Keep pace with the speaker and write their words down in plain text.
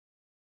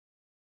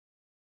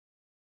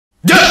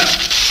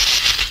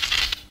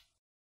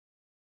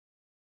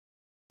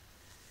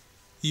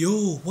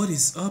Yo, what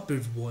is up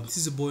everyone? This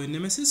is your boy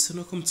Nemesis and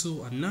welcome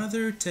to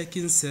another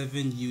Tekken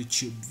 7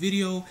 YouTube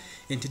video.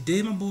 And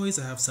today my boys,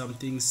 I have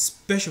something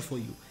special for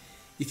you.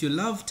 If you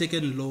love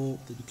Tekken lore,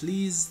 then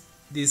please,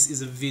 this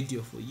is a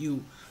video for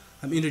you.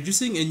 I'm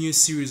introducing a new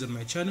series on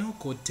my channel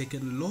called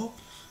Tekken lore.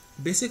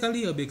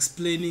 Basically, I'll be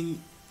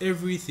explaining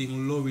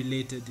everything lore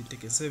related in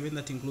Tekken 7.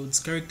 That includes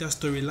character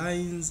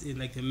storylines and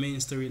like the main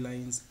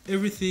storylines,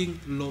 everything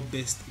lore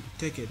based in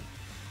Tekken.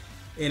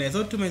 And I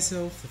thought to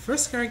myself, the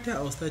first character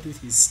I'll start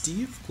with is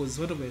Steve, because it's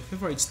one of my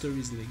favorite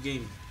stories in the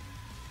game.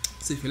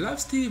 So if you love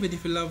Steve and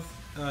if you love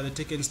the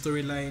Tekken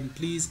storyline,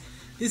 please,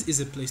 this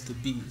is a place to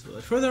be. So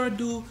without further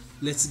ado,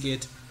 let's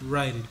get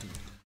right into it.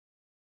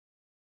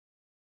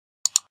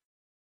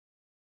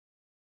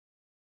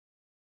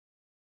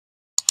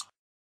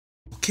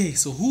 Okay,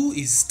 so who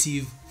is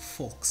Steve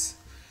Fox?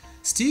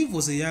 Steve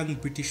was a young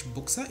British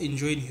boxer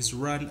enjoying his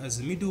run as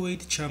a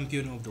middleweight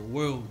champion of the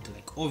world.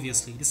 Like,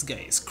 obviously, this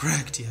guy is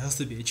cracked, he has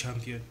to be a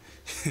champion.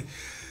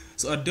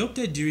 So,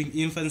 adopted during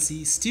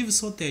infancy, Steve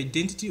sought the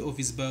identity of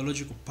his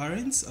biological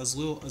parents as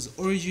well as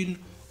the origin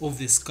of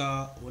the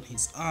scar on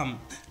his arm.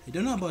 I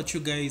don't know about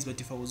you guys,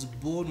 but if I was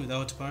born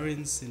without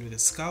parents and with a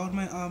scar on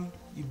my arm,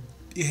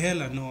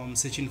 hell I know I'm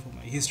searching for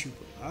my history.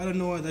 But I don't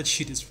know where that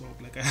shit is from,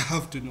 like, I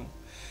have to know.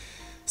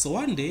 So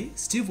one day,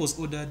 Steve was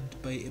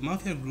ordered by a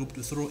mafia group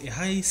to throw a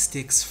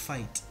high-stakes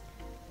fight,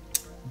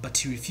 but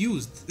he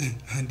refused,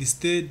 and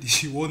instead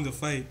he won the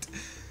fight.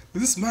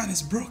 This man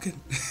is broken,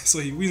 so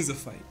he wins the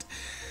fight.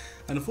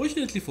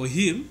 Unfortunately for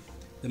him,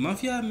 the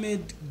mafia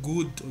made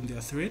good on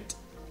their threat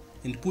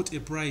and put a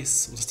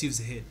price on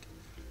Steve's head.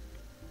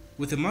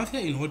 With the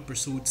mafia in hot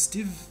pursuit,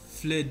 Steve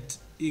fled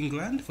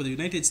England for the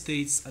United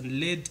States and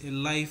led a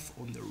life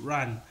on the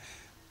run.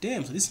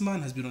 Damn, so this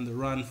man has been on the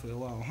run for a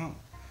while, huh?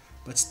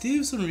 But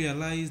Steve soon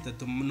realized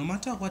that no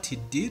matter what he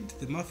did,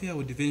 the mafia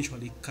would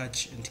eventually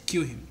catch and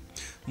kill him.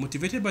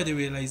 Motivated by the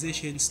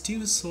realization,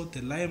 Steve sought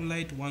the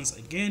limelight once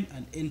again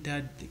and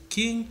entered the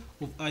King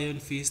of Iron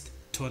Fist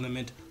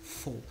Tournament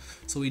 4.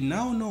 So we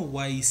now know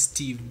why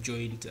Steve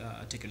joined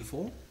Tekken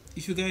 4.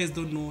 If you guys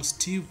don't know,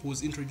 Steve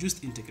was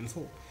introduced in Tekken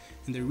 4.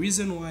 And the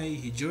reason why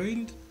he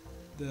joined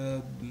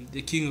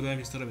the King of Iron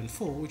Fist Tournament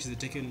 4, which is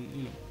the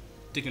Tekken,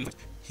 Tekken 4,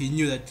 he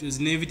knew that it was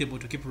inevitable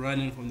to keep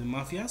running from the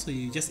mafia, so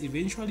he just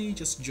eventually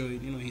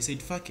joined. He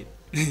said fuck it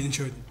and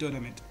joined the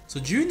tournament. So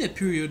during the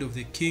period of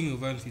the King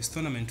of Iron Fist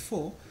Tournament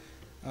 4,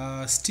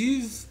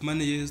 Steve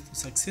manages to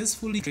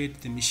successfully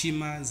create the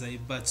Mishima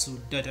Zaibatsu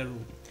data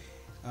room,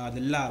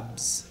 the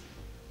labs.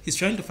 He's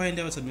trying to find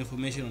out some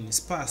information on his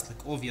past,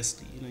 like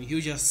obviously,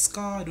 he just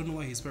scar, I don't know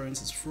where his parents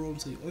is from,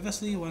 so he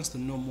obviously wants to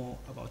know more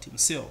about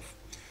himself.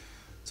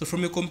 So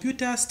from a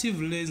computer, Steve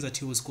learns that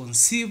he was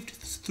conceived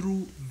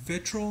through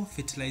vitro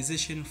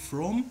fertilization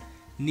from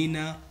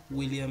Nina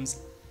Williams'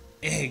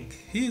 egg.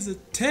 He is a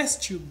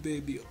test tube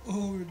baby.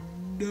 Oh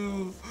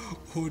no,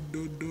 oh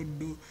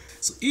no.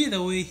 So either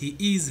way, he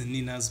is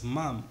Nina's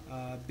mom,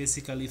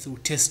 basically through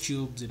test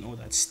tubes and all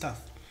that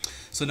stuff.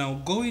 So now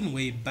going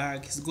way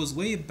back, it goes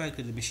way back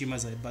to the Mishima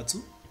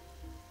Zaibatsu.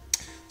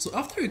 So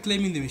after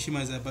reclaiming the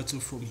Mishima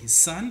Zaibatsu from his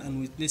son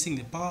and witnessing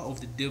the power of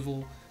the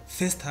devil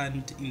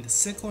firsthand in the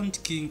second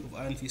King of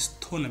Iron Fist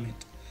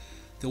tournament,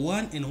 the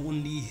one and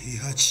only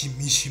Heihachi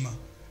Mishima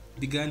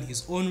began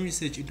his own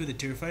research into the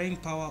terrifying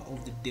power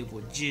of the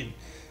devil gene.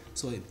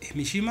 So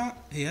Mishima,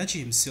 Heihachi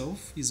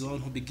himself, is the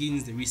one who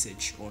begins the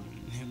research on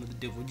the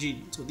devil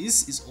gene. So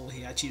this is all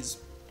Heihachi's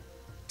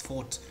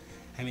fault.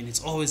 I mean,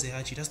 it's always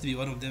Heihachi. It has to be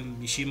one of them,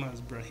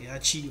 Mishima's bro,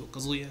 Heihachi or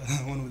Kazuya,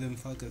 one of them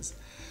fuckers.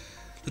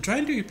 So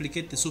trying to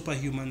replicate the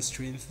superhuman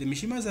strength, the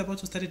Mishima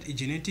Zaibatsu started a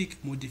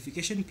genetic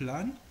modification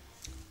plan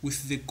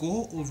with the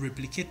goal of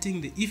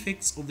replicating the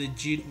effects of the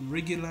gene on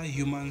regular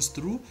humans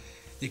through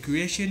the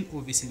creation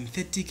of a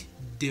synthetic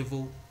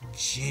devil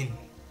gene.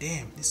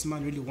 Damn, this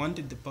man really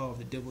wanted the power of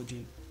the devil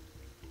gene.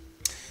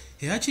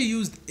 He actually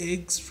used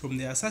eggs from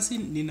the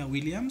assassin Nina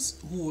Williams,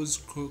 who was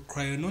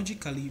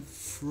cryogenically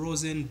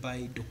frozen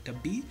by Dr.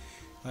 B.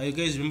 You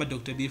guys remember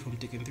Dr. B from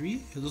Tekken 3?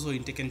 He was also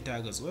in Tekken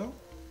Tag as well.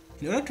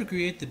 In order to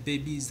create the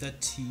babies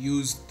that he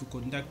used to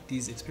conduct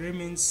these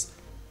experiments,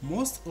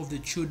 most of the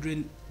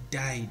children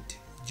died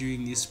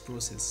during this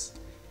process,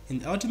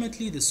 and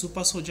ultimately the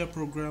super soldier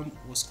program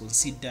was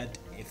considered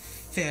a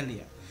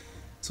failure.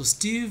 So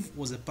Steve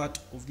was a part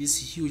of this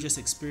hugest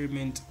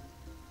experiment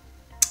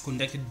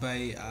conducted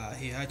by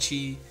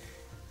Heihachi,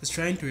 just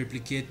trying to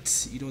replicate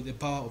the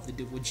power of the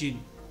devil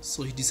gene.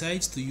 So he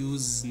decides to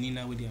use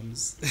Nina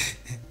Williams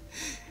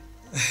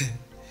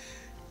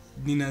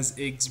Nina's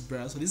eggs,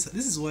 bruh. So this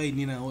is why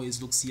Nina always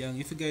looks young.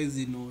 If you guys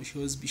didn't know,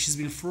 she's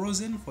been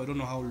frozen for I don't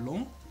know how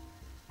long.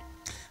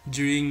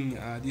 During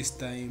this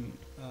time,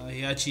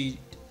 Heihachi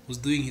was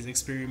doing his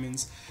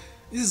experiments.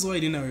 This is why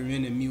Nina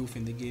remained a MILF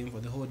in the game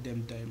for the whole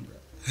damn time, bro.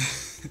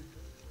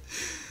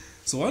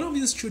 So one of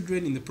these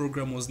children in the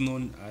program was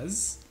known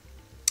as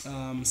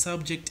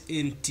Subject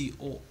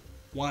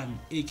NTO1,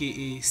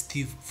 aka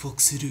Steve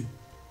Foxeru.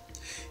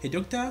 A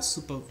doctor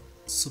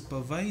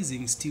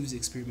supervising Steve's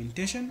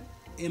experimentation,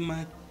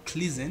 Emma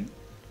Cleason,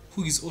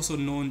 who is also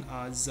known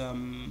as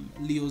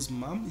Leo's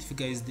mom, if you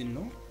guys didn't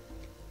know.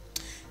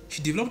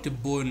 She developed a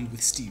bond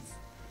with Steve,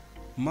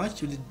 much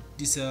to the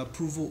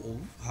disapproval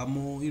of her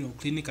more,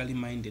 clinically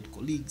minded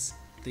colleagues.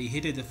 They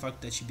hated the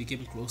fact that she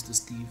became close to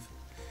Steve.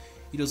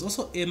 It was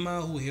also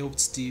Emma who helped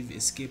Steve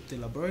escape the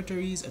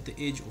laboratories at the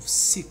age of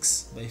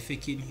 6 by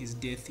faking his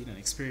death in an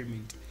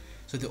experiment.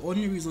 So the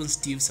only reason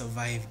Steve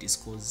survived is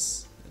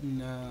because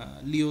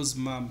Leo's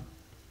mom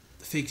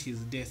faked his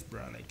death,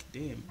 bruh. Like,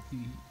 damn,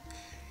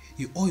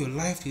 you owe your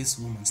life to this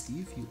woman,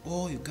 Steve. You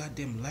owe your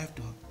goddamn life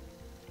to her.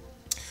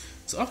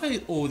 So after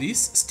all this,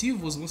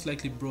 Steve was most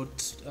likely brought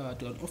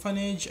to an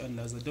orphanage and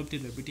was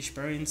adopted by British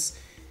parents,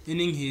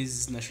 earning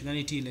his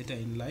nationality later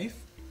in life.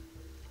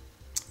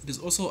 It is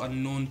also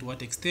unknown to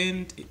what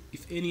extent,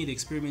 if any, the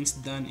experiments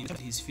done in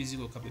his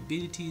physical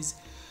capabilities.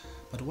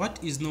 But what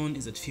is known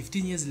is that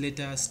 15 years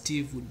later,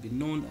 Steve would be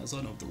known as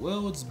one of the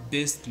world's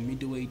best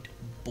middleweight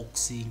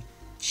boxing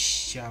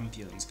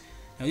champions.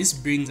 Now this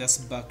brings us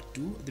back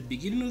to the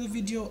beginning of the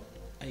video.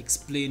 I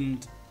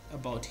explained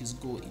about his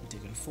goal in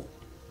Tekken 4.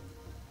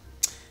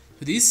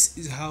 So this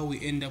is how we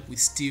end up with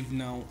Steve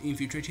now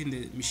infiltrating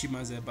the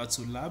Mishima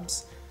Zaibatsu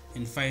labs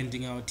and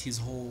finding out his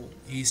whole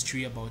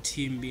history about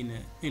him being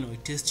a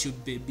test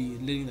tube baby,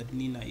 learning that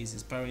Nina is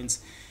his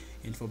parents.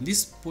 And from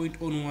this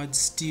point onwards,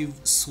 Steve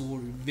swore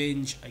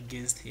revenge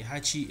against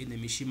Heihachi and the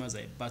Mishima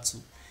Zaibatsu,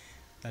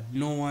 that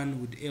no one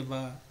would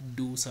ever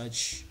do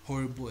such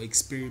horrible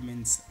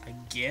experiments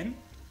again.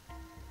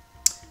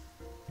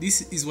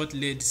 This is what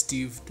led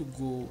Steve to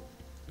go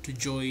to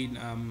join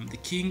the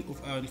King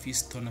of Iron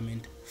Fist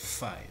Tournament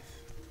 5.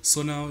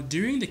 So now,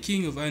 during the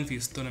King of Iron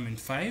Fist Tournament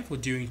 5, or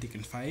during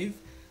Tekken 5,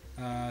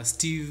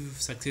 Steve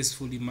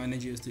successfully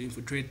manages to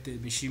infiltrate the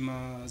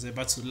Mishima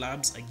Zaibatsu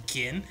labs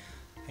again.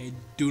 I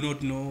do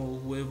not know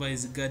whoever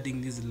is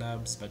guarding these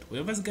labs, but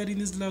whoever is guarding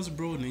these labs,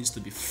 bro, needs to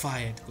be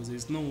fired, because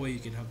there's no way you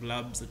can have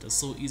labs that are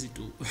so easy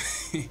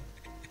to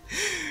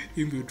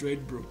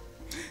infiltrate, bro.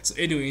 So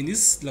anyway, in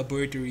these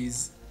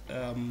laboratories,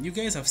 you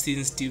guys have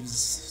seen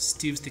Steve's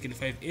Tekken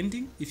 5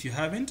 ending. If you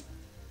haven't,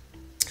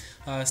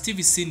 Steve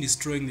is seen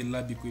destroying the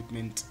lab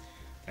equipment.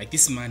 Like,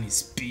 this man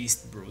is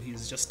pissed, bro.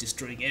 He's just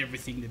destroying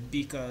everything, the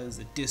beakers,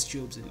 the test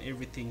tubes and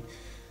everything.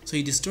 So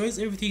he destroys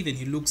everything, then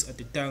he looks at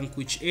the tank,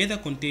 which either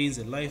contains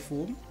a life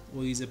form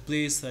or is a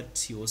place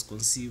that he was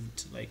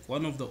conceived, like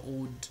one of the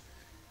old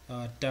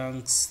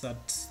tanks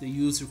that they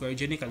use to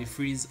cryogenically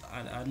freeze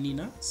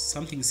Nina,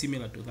 something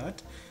similar to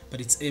that, but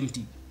it's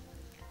empty.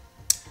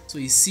 So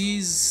he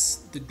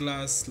sees the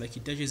glass, like he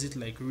touches it,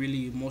 like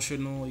really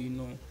emotional,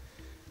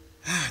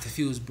 the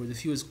feels, bro, the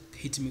feels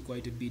hit me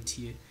quite a bit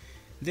here.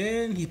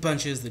 Then he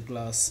punches the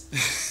glass.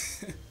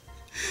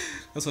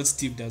 That's what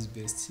Steve does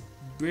best. He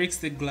breaks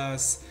the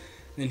glass,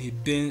 then he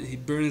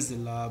burns the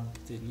lab,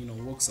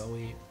 then walks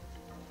away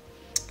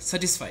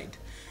satisfied.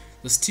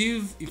 So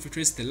Steve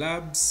infiltrates the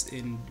labs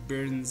and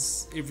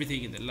burns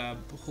everything in the lab,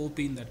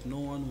 hoping that no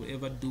one will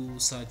ever do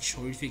such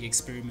horrific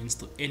experiments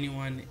to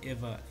anyone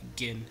ever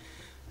again.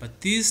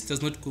 But this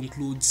does not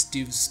conclude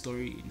Steve's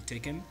story in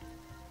Tekken.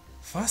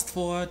 Fast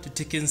forward to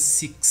Tekken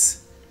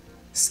 6.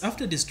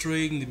 After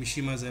destroying the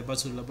Mishima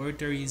Zaibatsu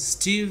laboratories,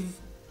 Steve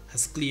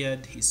has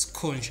cleared his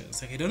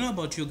conscience. Like, I don't know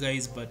about you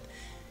guys, but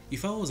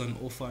if I was an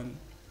orphan,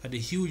 had a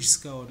huge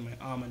scar on my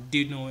arm and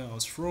didn't know where I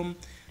was from,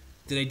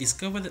 then I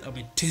discovered that I'm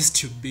a test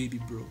tube baby,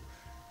 bro.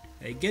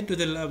 I get to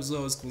the labs where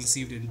I was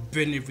conceived and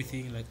burn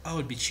everything, like, I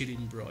would be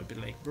chilling, bro. I'd be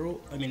like, bro,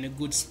 I'm in a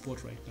good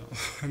spot right now.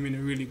 I'm in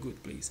a really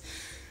good place.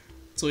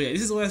 So yeah,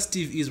 this is where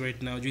Steve is right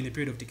now during the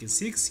period of Tekken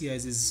 6. He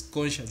has his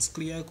conscience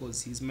clear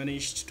because he's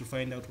managed to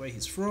find out where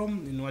he's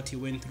from and what he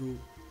went through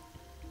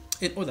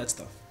and all that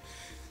stuff.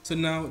 So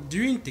now,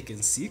 during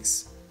Tekken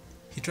 6,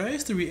 he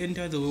tries to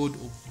re-enter the world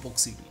of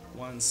boxing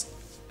once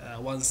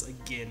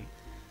again.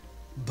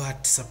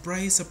 But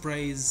surprise,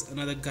 surprise,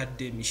 another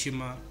goddamn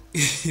Mishima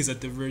is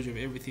at the verge of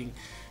everything,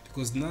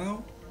 because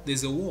now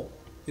there's a war.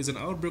 There's an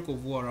outbreak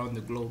of war around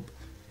the globe,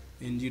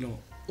 and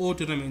all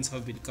tournaments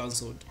have been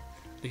cancelled.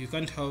 Like, you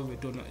can't have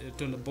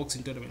a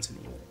boxing tournaments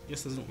anymore. It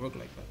just doesn't work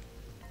like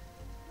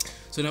that.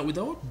 So now,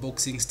 without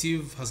boxing,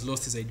 Steve has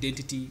lost his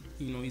identity,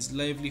 his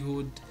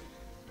livelihood,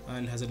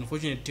 and has an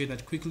unfortunate turn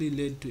that quickly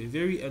led to a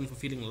very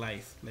unfulfilling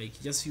life. Like,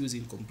 he just feels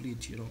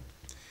incomplete,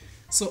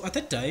 So at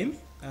that time,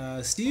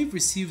 Steve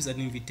receives an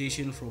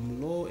invitation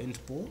from Law and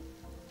Paul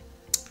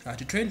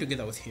to train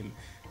together with him.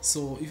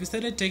 So if you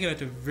started Tekken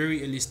at a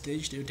very early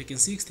stage, Tekken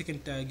 6,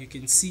 Tekken Tag, you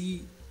can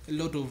see a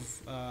lot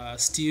of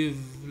Steve,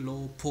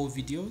 Law, Paul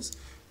videos,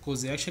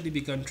 because they actually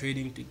began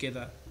training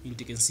together in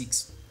Tekken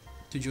 6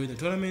 to join the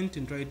tournament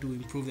and try to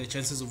improve their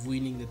chances of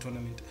winning the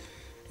tournament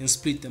and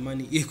split the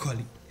money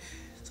equally.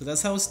 So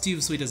that's how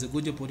Steve saw it as a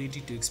good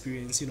opportunity to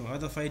experience,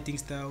 other fighting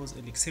styles,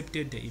 and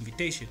accepted the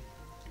invitation.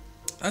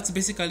 That's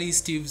basically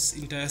Steve's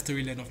entire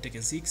storyline of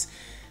Tekken 6.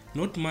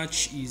 Not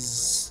much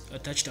is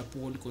touched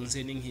upon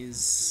concerning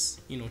his,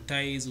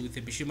 ties with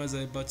the Mishima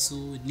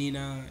Zaibatsu,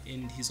 Nina,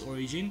 and his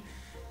origin.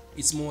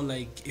 It's more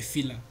like a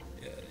filler,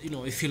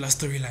 a filler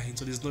storyline.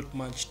 So there's not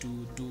much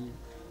to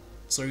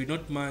sorry,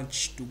 not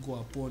much to go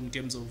upon in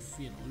terms of,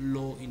 you know,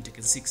 lore in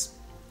Tekken 6.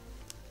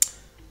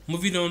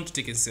 Moving on to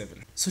Tekken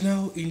 7. So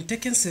now in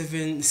Tekken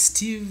 7,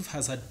 Steve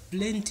has had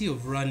plenty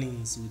of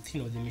run-ins with,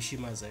 you know, the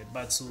Mishima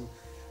Zaibatsu,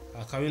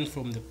 coming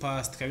from the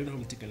past, coming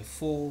from Tekken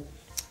 4.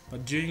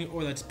 But during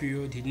all that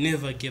period, he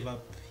never gave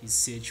up his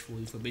search for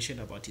information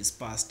about his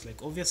past.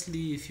 Like,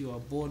 obviously, if you are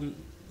born,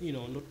 you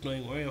know, not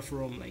knowing where you're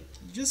from, like,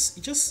 you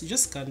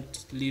just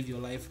can't live your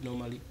life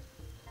normally.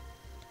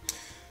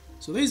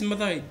 So his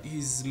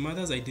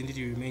mother's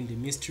identity remained a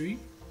mystery.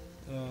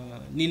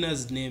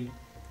 Nina's name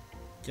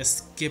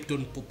just kept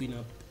on popping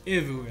up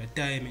everywhere,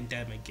 time and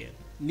time again.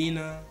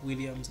 Nina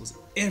Williams was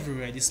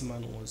everywhere this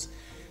man was.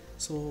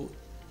 So,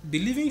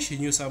 believing she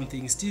knew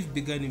something, Steve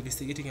began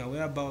investigating her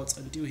whereabouts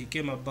until he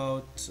came up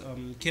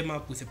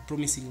with a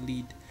promising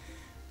lead.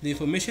 The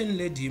information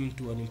led him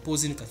to an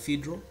imposing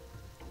cathedral.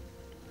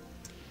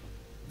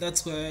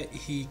 That's where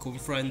he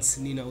confronts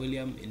Nina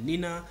Williams, and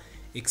Nina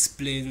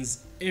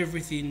explains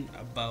everything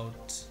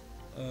about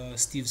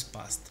Steve's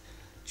past.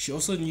 She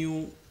also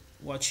knew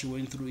what she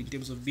went through in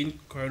terms of being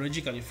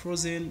chronologically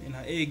frozen and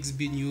her eggs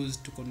being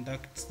used to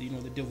conduct, you know,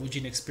 the devil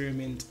gene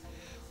experiment,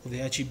 or they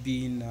actually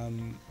being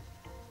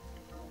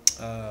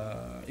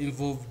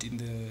involved in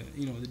the,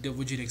 you know, the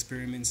devil gene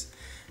experiments.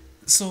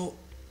 So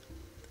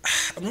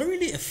I'm not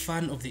really a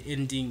fan of the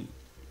ending,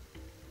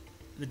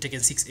 the Tekken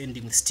 6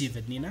 ending with Steve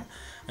and Nina.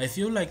 I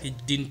feel like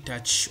it didn't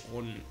touch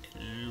on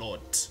a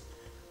lot.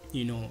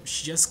 You know,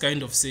 she just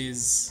kind of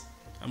says,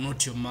 I'm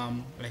not your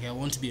mom, like I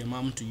want to be a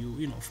mom to you,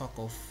 you know, fuck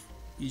off.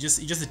 You just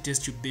a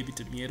test tube baby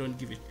to me, I don't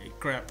give it a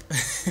crap.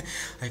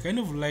 I kind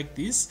of like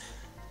this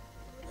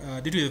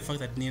due to the fact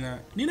that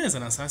Nina is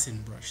an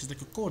assassin, bro. She's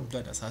like a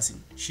cold-blooded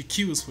assassin. She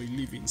kills for a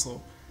living,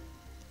 so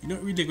you're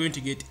not really going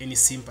to get any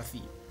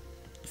sympathy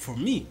for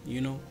me,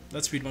 you know.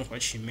 That's pretty much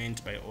what she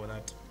meant by all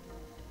that.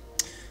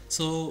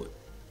 So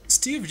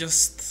Steve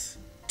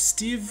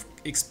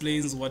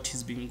explains what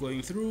he's been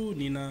going through.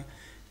 Nina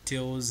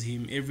tells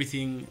him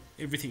everything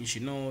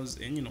she knows,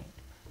 and you know,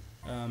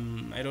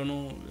 I don't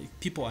know, like,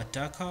 people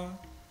attack her,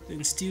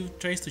 then Steve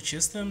tries to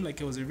chase them. Like,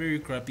 it was a very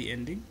crappy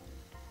ending,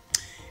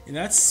 and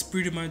that's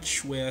pretty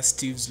much where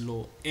Steve's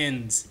lore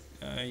ends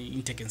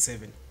in Tekken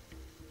 7.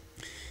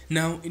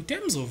 Now, in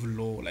terms of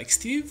lore, like,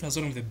 Steve has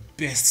one of the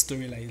best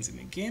storylines in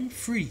the game.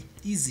 Free,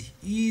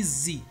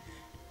 easy,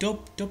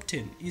 top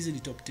 10, easily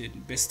top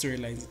 10 best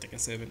storylines in Tekken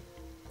 7,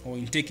 or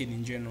in Tekken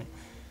in general.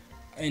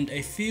 And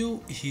I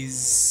feel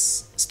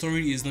his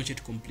story is not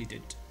yet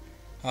completed.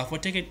 For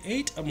Tekken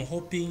 8, I'm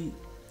hoping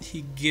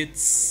he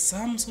gets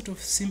some sort of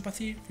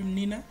sympathy from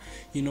Nina.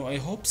 You know, I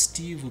hope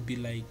Steve will be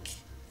like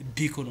a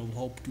beacon of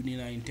hope to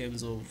Nina in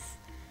terms of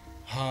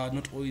her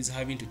not always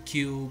having to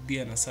kill, be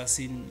an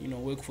assassin, you know,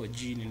 work for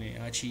Jin and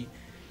Hachi.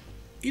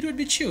 It would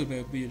be chill, in my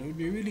opinion. It would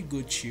be really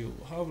good chill.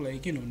 Have,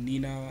 like, you know,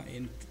 Nina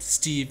and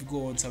Steve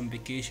go on some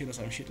vacation or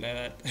some shit like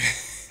that.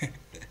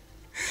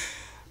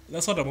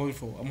 That's what I'm hoping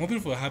for. I'm hoping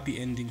for a happy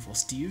ending for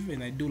Steve,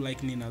 and I do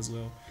like Nina as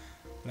well.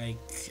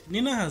 Like,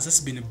 Nina has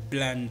just been a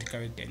bland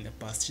character in the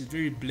past. She's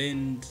very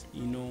bland,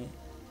 you know.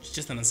 She's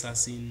just an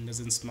assassin,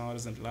 doesn't smile,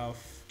 doesn't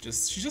laugh.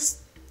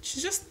 She's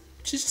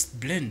just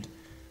bland.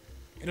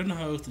 I don't know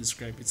how else to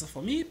describe it. So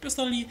for me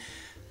personally,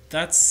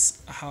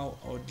 that's how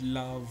I would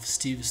love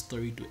Steve's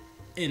story to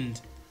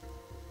end.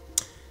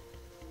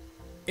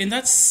 And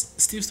that's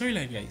Steve's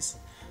storyline, guys.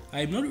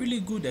 I'm not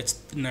really good at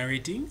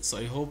narrating, so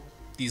I hope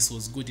this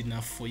was good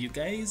enough for you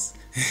guys.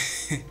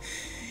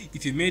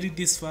 If you made it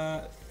this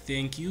far,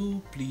 thank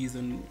you. Please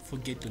don't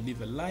forget to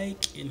leave a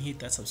like and hit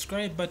that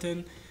subscribe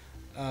button.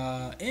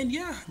 And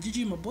yeah,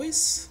 GG my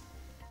boys.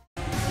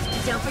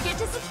 Don't forget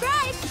to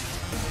subscribe.